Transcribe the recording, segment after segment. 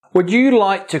Would you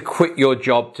like to quit your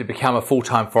job to become a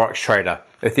full-time Forex trader?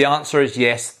 If the answer is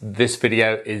yes, this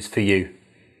video is for you.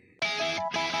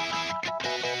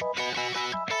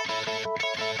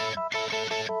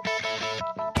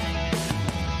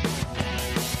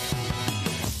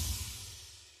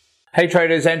 Hey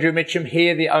traders, Andrew Mitchum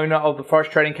here, the owner of the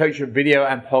Forex Trading Coach, video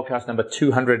and podcast number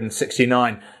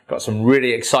 269. Got some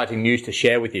really exciting news to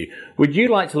share with you. Would you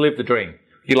like to live the dream?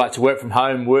 Would you like to work from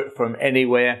home, work from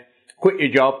anywhere, quit your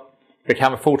job,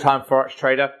 become a full-time Forex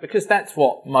trader? Because that's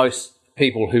what most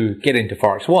people who get into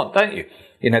Forex want, don't you?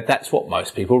 You know, that's what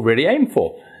most people really aim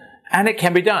for. And it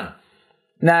can be done.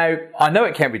 Now, I know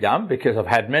it can be done because I've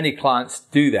had many clients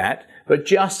do that. But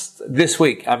just this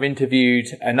week, I've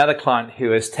interviewed another client who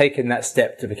has taken that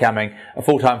step to becoming a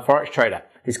full-time Forex trader.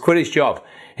 He's quit his job.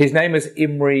 His name is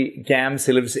Imre Gams.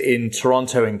 He lives in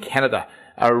Toronto in Canada.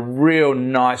 A real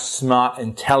nice, smart,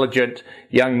 intelligent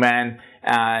young man.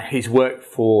 He's worked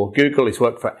for Google. He's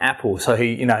worked for Apple. So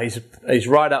he's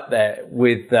right up there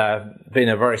with being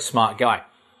a very smart guy.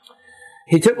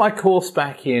 He took my course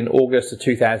back in August of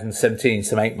 2017,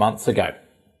 some 8 months ago.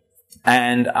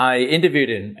 And I interviewed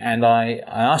him and I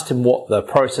asked him what the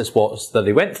process was that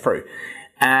he went through.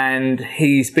 And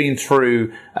he's been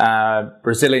through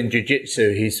Brazilian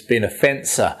Jiu-Jitsu. He's been a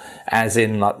fencer, as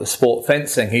in like the sport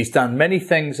fencing. He's done many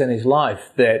things in his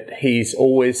life that he's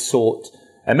always sought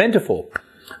a mentor for,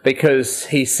 because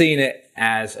he's seen it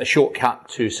as a shortcut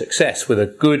to success with a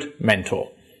good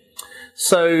mentor.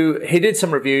 So he did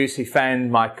some reviews. He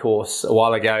found my course a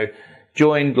while ago,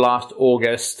 joined last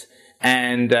August,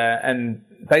 and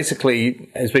basically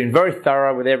has been very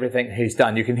thorough with everything he's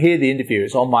done. You can hear the interview.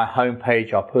 It's on my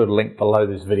homepage. I'll put a link below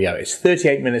this video. It's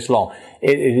 38 minutes long.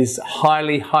 It is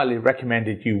highly, highly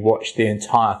recommended you watch the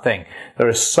entire thing. There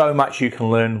is so much you can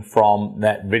learn from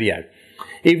that video.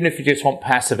 Even if you just want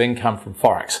passive income from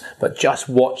Forex, but just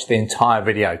watch the entire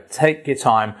video. Take your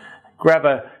time, grab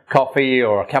a coffee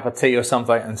or a cup of tea or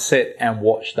something and sit and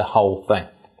watch the whole thing.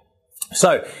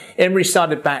 So, Imre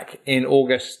started back in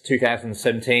August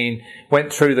 2017,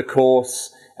 went through the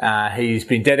course, he's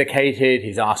been dedicated,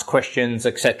 he's asked questions,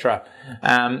 etc.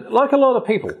 Like a lot of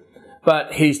people.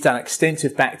 But he's done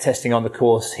extensive back testing on the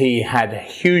course. He had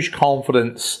huge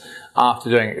confidence after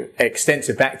doing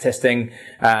extensive back testing.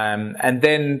 And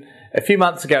then a few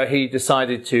months ago, he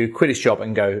decided to quit his job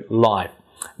and go live.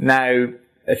 Now,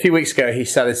 a few weeks ago, he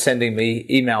started sending me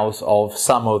emails of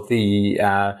some of the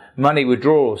money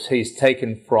withdrawals he's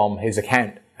taken from his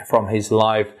account, from his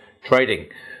live trading.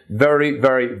 Very,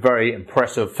 very, very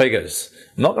impressive figures.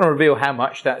 I'm not going to reveal how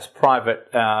much. That's private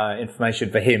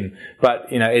information for him, but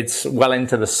it's well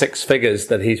into the six figures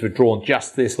that he's withdrawn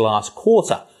just this last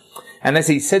quarter. And as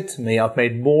he said to me, I've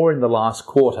made more in the last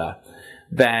quarter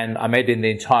than I made in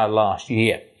the entire last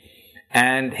year.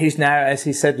 And he's now, as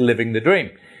he said, living the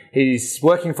dream. He's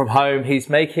working from home. He's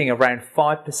making around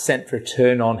 5%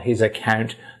 return on his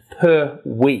account per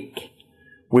week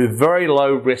with very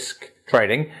low risk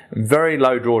trading, very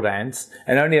low drawdowns,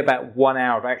 and only about 1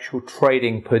 hour of actual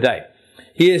trading per day.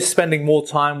 He is spending more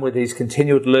time with his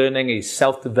continued learning, his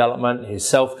self-development, his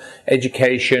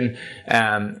self-education.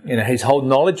 His whole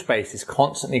knowledge base is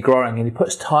constantly growing, and he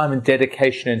puts time and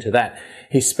dedication into that.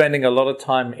 He's spending a lot of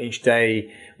time each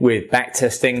day with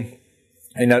backtesting,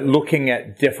 looking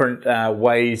at different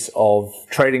ways of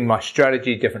trading my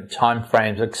strategy, different time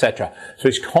frames, etc. So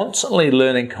he's constantly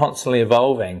learning, constantly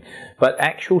evolving, but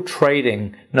actual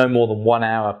trading no more than 1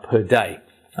 hour per day.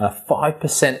 And a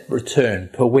 5% return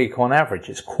per week on average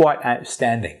is quite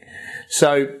outstanding.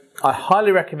 So I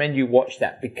highly recommend you watch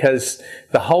that, because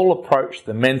the whole approach,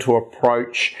 the mentor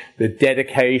approach, the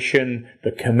dedication,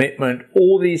 the commitment,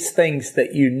 all these things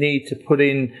that you need to put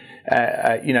in,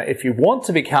 if you want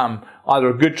to become either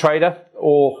a good trader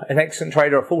or an excellent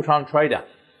trader, a full-time trader.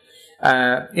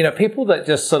 People that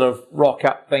just sort of rock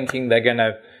up thinking they're going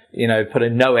to, put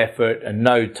in no effort and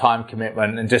no time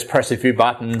commitment and just press a few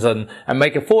buttons and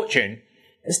make a fortune,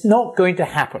 it's not going to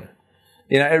happen.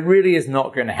 It really is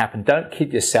not going to happen. Don't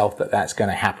kid yourself that that's going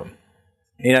to happen.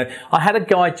 I had a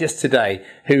guy just today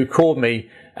who called me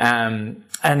and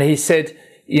he said,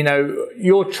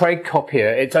 your trade copier,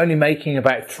 it's only making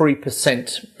about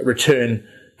 3% return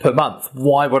per month.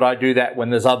 Why would I do that when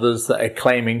there's others that are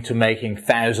claiming to making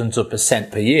thousands of percent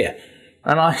per year?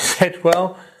 And I said,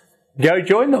 well, go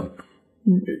join them.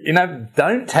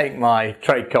 Don't take my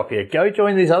trade copier. Go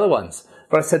join these other ones.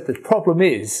 But I said the problem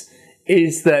is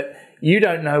that you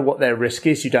don't know what their risk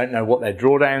is. You don't know what their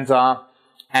drawdowns are.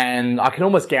 And I can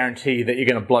almost guarantee that you're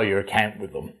going to blow your account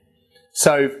with them.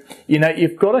 So,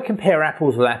 you've got to compare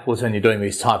apples with apples when you're doing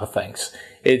these type of things.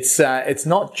 It's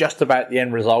not just about the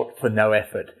end result for no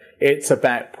effort. It's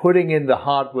about putting in the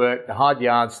hard work, the hard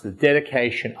yards, the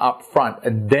dedication up front,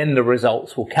 and then the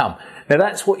results will come. Now,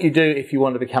 that's what you do if you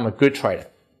want to become a good trader.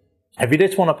 If you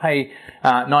just want to pay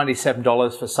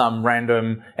 $97 for some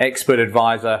random expert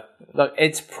advisor, look,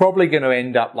 it's probably going to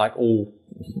end up like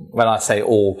when I say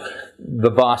all, the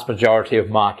vast majority of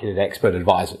marketed expert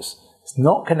advisors. It's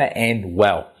not going to end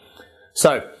well.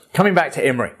 So, coming back to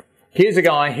Emery. Here's a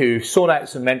guy who sought out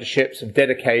some mentorship, some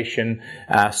dedication,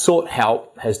 sought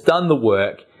help, has done the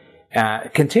work,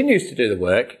 continues to do the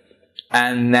work,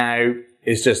 and now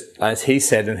is just, as he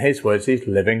said in his words, he's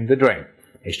living the dream.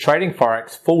 He's trading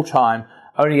Forex full-time.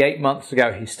 Only 8 months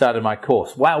ago, he started my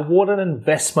course. Wow, what an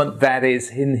investment that is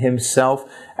in himself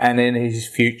and in his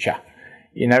future.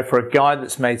 You know, for a guy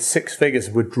that's made six figures,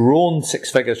 withdrawn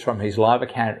six figures from his live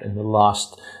account in the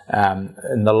last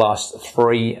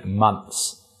 3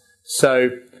 months. So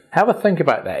have a think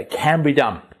about that. It can be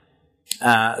done.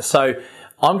 So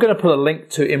I'm going to put a link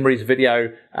to Emery's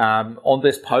video on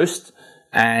this post,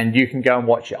 and you can go and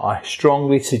watch it. I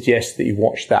strongly suggest that you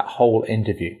watch that whole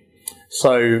interview.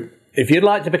 So if you'd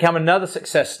like to become another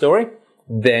success story,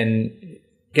 then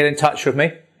get in touch with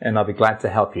me and I'll be glad to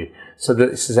help you. So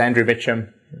this is Andrew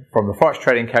Mitchum from the Forex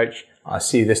Trading Coach. I'll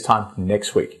see you this time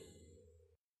next week.